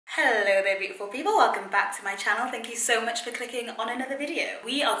Hello there beautiful people, welcome back to my channel. Thank you so much for clicking on another video.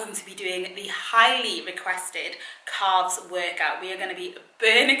 We are going to be doing the highly requested calves workout. We are going to be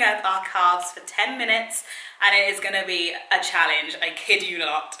burning up our calves for 10 minutes and it is going to be a challenge, I kid you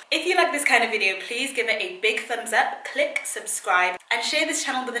not. If you like this kind of video, please give it a big thumbs up, click subscribe and share this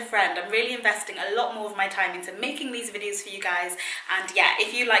channel with a friend. I'm really investing a lot more of my time into making these videos for you guys, and yeah,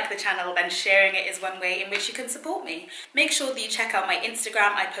 if you like the channel then sharing it is one way in which you can support me. Make sure that you check out my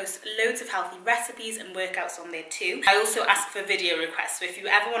Instagram. I post loads of healthy recipes and workouts on there too. I also ask for video requests, so if you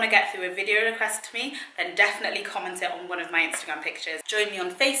ever want to get through a video request to me, then definitely comment it on one of my Instagram pictures. Join me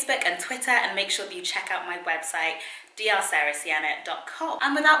on Facebook and Twitter, and make sure that you check out my website DrSaraOtung.com.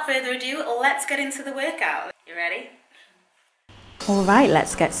 And without further ado, let's get into the workout. You ready? Alright,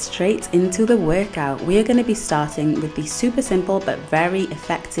 let's get straight into the workout. We are going to be starting with the super simple but very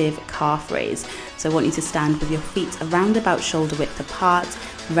effective calf raise. So I want you to stand with your feet around about shoulder width apart,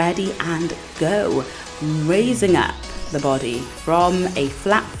 ready and go. Raising up the body from a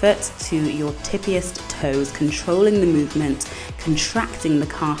flat foot to your tippiest toes, controlling the movement, contracting the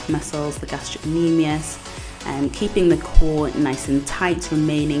calf muscles, the gastrocnemius, and keeping the core nice and tight,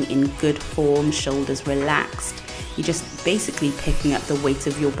 remaining in good form, shoulders relaxed. You're just basically picking up the weight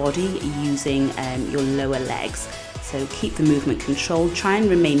of your body using your lower legs. So keep the movement controlled, try and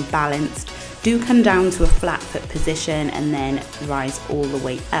remain balanced. Do come down to a flat foot position and then rise all the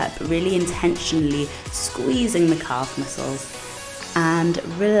way up, really intentionally squeezing the calf muscles, and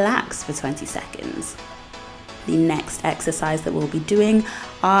relax for 20 seconds. The next exercise that we'll be doing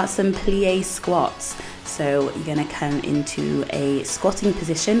are some plie squats. So you're going to come into a squatting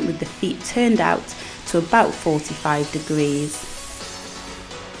position with the feet turned out to about 45 degrees.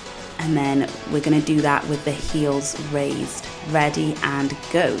 And then we're going to do that with the heels raised. Ready and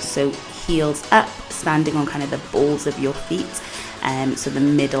go. So heels up, standing on kind of the balls of your feet. So the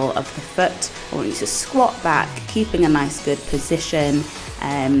middle of the foot. I want you to squat back, keeping a nice good position.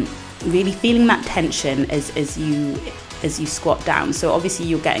 Really feeling that tension as you squat down. So obviously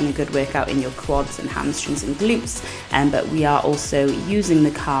you're getting a good workout in your quads and hamstrings and glutes, but we are also using the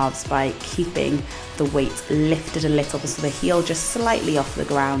calves by keeping the weight lifted a little, so the heel just slightly off the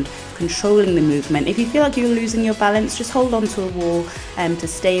ground, controlling the movement. If you feel like you're losing your balance, just hold on to a wall to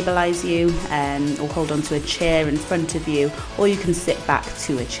stabilize you, or hold on to a chair in front of you, or you can sit back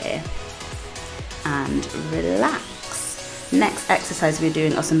to a chair and relax. Next exercise we're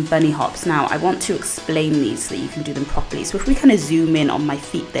doing are some bunny hops. Now I want to explain these so that you can do them properly. So if we kind of zoom in on my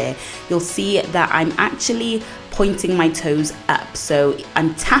feet there, you'll see that I'm actually pointing my toes up. So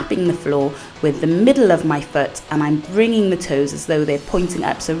I'm tapping the floor with the middle of my foot and I'm bringing the toes as though they're pointing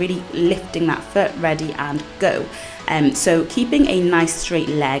up. So really lifting that foot, ready and go. So keeping a nice straight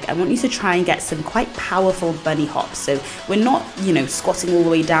leg, I want you to try and get some quite powerful bunny hops. So we're not, squatting all the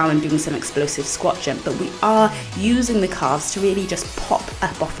way down and doing some explosive squat jump, but we are using the calves to really just pop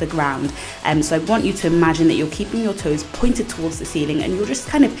up off the ground. So I want you to imagine that you're keeping your toes pointed towards the ceiling and you're just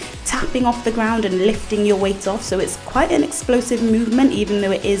kind of tapping off the ground and lifting your weight off. So it's quite an explosive movement, even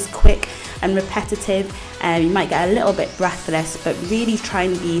though it is quick and repetitive. You might get a little bit breathless, but really try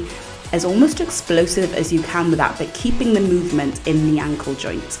and be as almost explosive as you can with that, but keeping the movement in the ankle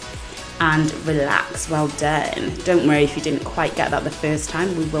joint. And relax. Well done. Don't worry if you didn't quite get that the first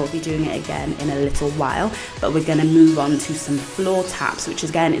time, we will be doing it again in a little while, but we're going to move on to some floor taps, which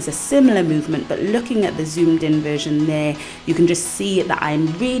again is a similar movement, but looking at the zoomed in version there, you can just see that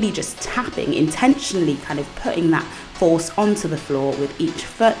I'm really just tapping, intentionally kind of putting that force onto the floor with each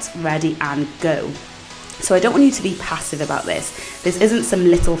foot. Ready and go. So I don't want you to be passive about this. This isn't some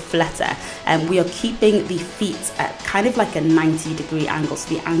little flutter. We are keeping the feet at kind of like a 90-degree angle.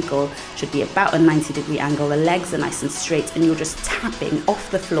 So the ankle should be about a 90-degree angle. The legs are nice and straight and you're just tapping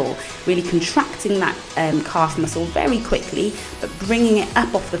off the floor, really contracting that calf muscle very quickly, but bringing it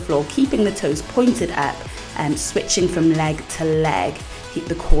up off the floor, keeping the toes pointed up, switching from leg to leg. Keep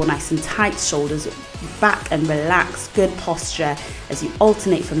the core nice and tight, shoulders back and relax, good posture as you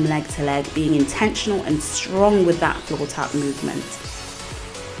alternate from leg to leg, being intentional and strong with that floor tap movement.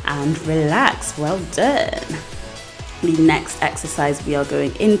 And relax, well done. The next exercise we are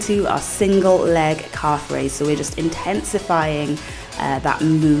going into are single leg calf raise. So we're just intensifying that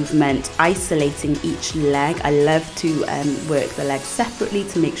movement, isolating each leg. I love to work the legs separately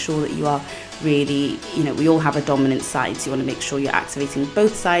to make sure that you are really, we all have a dominant side, so you want to make sure you're activating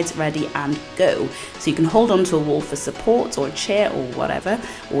both sides. Ready and go. So you can hold on to a wall for support or a chair or whatever,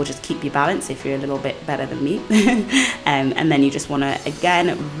 or just keep your balance if you're a little bit better than me. And then you just want to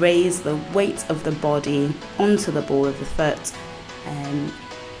again raise the weight of the body onto the ball of the foot,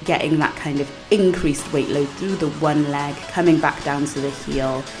 getting that kind of increased weight load through the one leg, coming back down to the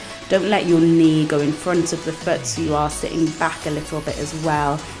heel. Don't let your knee go in front of the foot, so you are sitting back a little bit as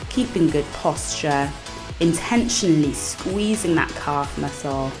well, keeping good posture, intentionally squeezing that calf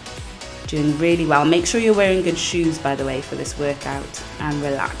muscle, doing really well. Make sure you're wearing good shoes, by the way, for this workout, and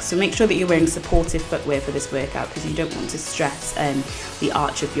relax. So make sure that you're wearing supportive footwear for this workout, because you don't want to stress the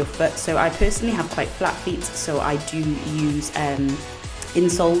arch of your foot. So I personally have quite flat feet, so I do use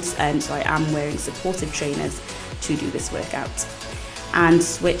insoles, so I am wearing supportive trainers to do this workout. And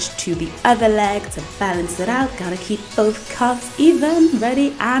switch to the other leg to balance it out. Gotta keep both calves even.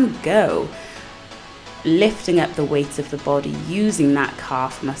 Ready and go. Lifting up the weight of the body, using that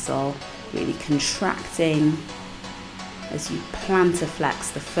calf muscle, really contracting as you plantar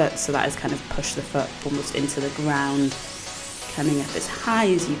flex the foot, so that is kind of push the foot almost into the ground, coming up as high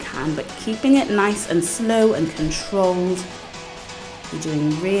as you can, but keeping it nice and slow and controlled. You're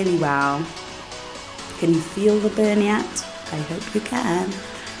doing really well. Can you feel the burn yet? I hope you can.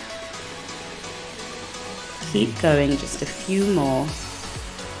 Keep going, just a few more.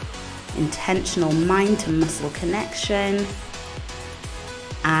 Intentional mind to muscle connection,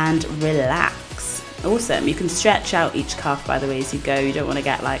 and relax. Awesome. You can stretch out each calf, by the way, as you go. You don't want to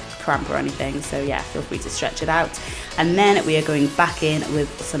get like cramp or anything, so yeah, feel free to stretch it out. And then we are going back in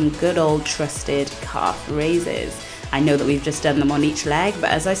with some good old trusted calf raises. I know that we've just done them on each leg,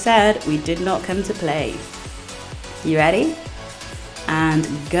 but as I said, we did not come to play. You ready? And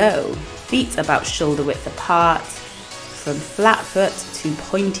go. Feet about shoulder width apart, from flat foot to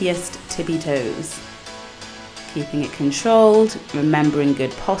pointiest tippy toes. Keeping it controlled, remembering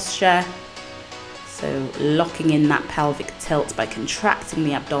good posture. So locking in that pelvic tilt by contracting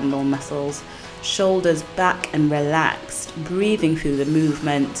the abdominal muscles, shoulders back and relaxed, breathing through the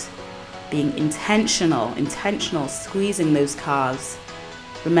movement, being intentional, squeezing those calves.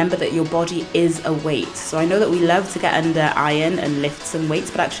 Remember that your body is a weight. So I know that we love to get under iron and lift some weights,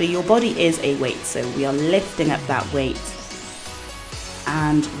 but actually your body is a weight. So we are lifting up that weight.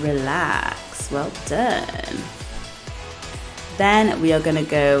 And relax. Well done. Then we are going to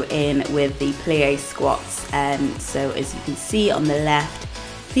go in with the plie squats. So as you can see on the left,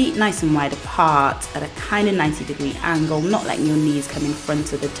 feet nice and wide apart at a kind of 90-degree angle, not letting your knees come in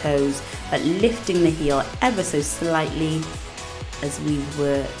front of the toes, but lifting the heel ever so slightly as we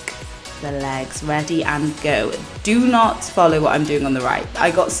work the legs. Ready and go. Do not follow what I'm doing on the right. I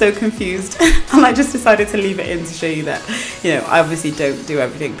got so confused and I just decided to leave it in to show you that, you know, I obviously don't do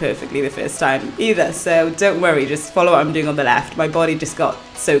everything perfectly the first time either, so don't worry, just follow what I'm doing on the left. My body just got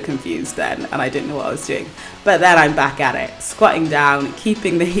so confused then and I didn't know what I was doing, but then I'm back at it, squatting down,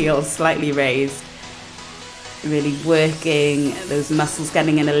 keeping the heels slightly raised, really working those muscles,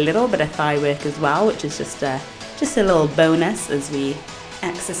 getting in a little bit of thigh work as well, which is just a little bonus as we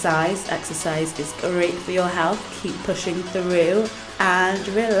exercise. Exercise is great for your health. Keep pushing through and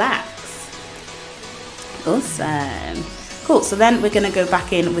relax. Awesome. Cool. So then we're going to go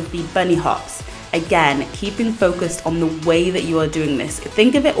back in with the bunny hops. Again, keeping focused on the way that you are doing this.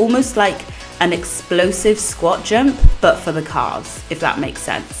 Think of it almost like an explosive squat jump, but for the calves, if that makes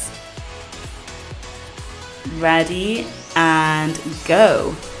sense. Ready and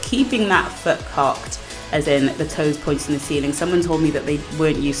go. Keeping that foot cocked, as in the toes pointing the ceiling. Someone told me that they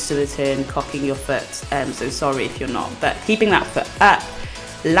weren't used to the term cocking your foot, so sorry if you're not, but keeping that foot up,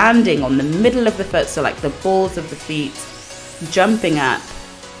 landing on the middle of the foot, so like the balls of the feet, jumping up,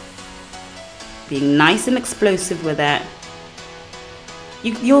 being nice and explosive with it.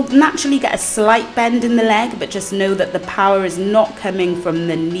 You'll naturally get a slight bend in the leg, but just know that the power is not coming from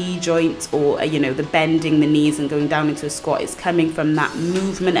the knee joint or, you know, the bending the knees and going down into a squat. It's coming from that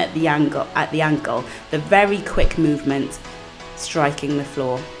movement at the ankle, the very quick movement, striking the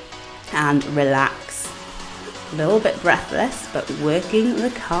floor. And relax. A little bit breathless, but working the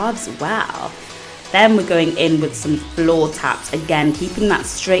calves well. Then we're going in with some floor taps. Again, keeping that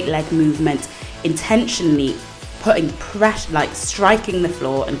straight leg movement, intentionally putting pressure, like striking the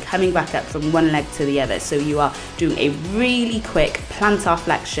floor and coming back up from one leg to the other. So you are doing a really quick plantar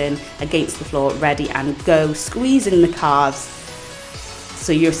flexion against the floor, ready and go, squeezing the calves.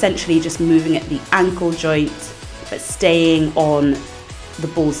 So you're essentially just moving at the ankle joint, but staying on the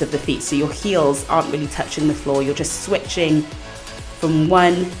balls of the feet. So your heels aren't really touching the floor. You're just switching from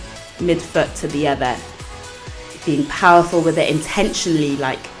one midfoot to the other, being powerful with it, intentionally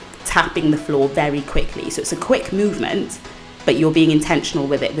like tapping the floor very quickly. So it's a quick movement, but you're being intentional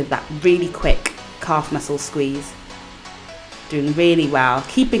with it, with that really quick calf muscle squeeze. Doing really well,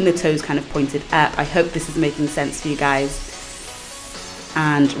 keeping the toes kind of pointed up. I hope this is making sense for you guys.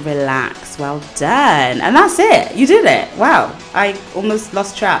 and relax. Well done. And that's it. You did it. Wow. I almost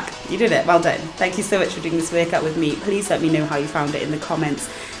lost track. You did it. Well done. Thank you so much for doing this workout with me. Please let me know how you found it in the comments.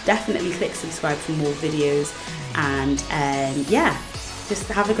 Definitely click subscribe for more videos. And yeah, just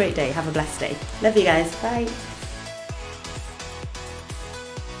have a great day. Have a blessed day. Love you guys. Bye.